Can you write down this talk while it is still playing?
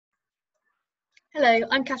Hello,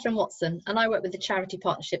 I'm Catherine Watson and I work with the charity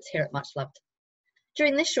partnerships here at Much Loved.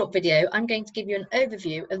 During this short video, I'm going to give you an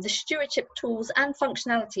overview of the stewardship tools and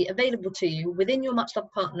functionality available to you within your Much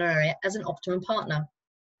Loved partner area as an optimum partner.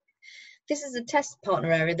 This is a test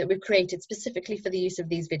partner area that we've created specifically for the use of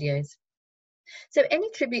these videos. So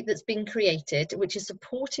any tribute that's been created which was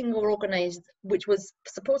supporting your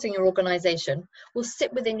organisation will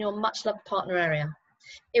sit within your Much Loved partner area.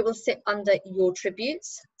 It will sit under your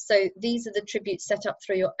tributes. So these are the tributes set up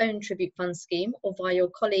through your own tribute fund scheme or via your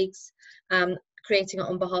colleagues creating it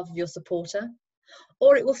on behalf of your supporter.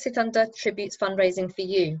 Or it will sit under tributes fundraising for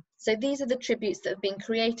you. So these are the tributes that have been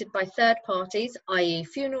created by third parties, i.e.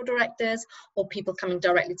 funeral directors or people coming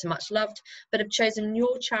directly to Much Loved, but have chosen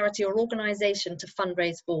your charity or organisation to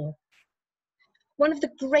fundraise for. One of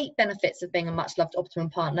the great benefits of being a Much Loved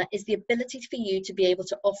Optimum partner is the ability for you to be able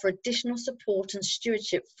to offer additional support and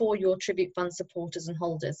stewardship for your tribute fund supporters and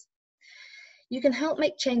holders. You can help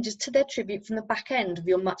make changes to their tribute from the back end of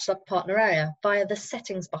your Much Loved partner area via the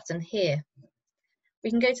settings button here.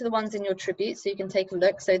 We can go to the ones in your tribute so you can take a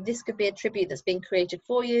look. So this could be a tribute that's been created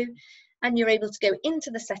for you and you're able to go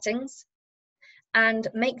into the settings and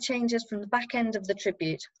make changes from the back end of the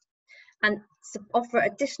tribute and offer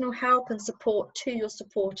additional help and support to your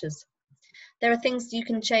supporters. There are things you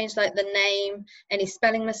can change like the name, any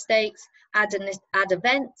spelling mistakes, add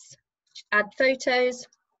events, add photos,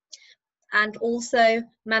 and also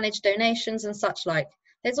manage donations and such like.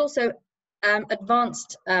 There's also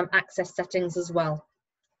advanced access settings as well.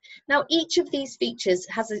 Now, each of these features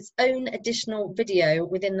has its own additional video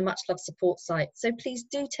within the Much Love support site. So please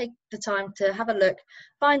do take the time to have a look,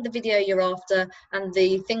 find the video you're after and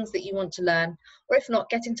the things that you want to learn, or if not,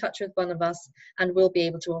 get in touch with one of us and we'll be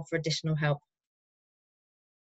able to offer additional help.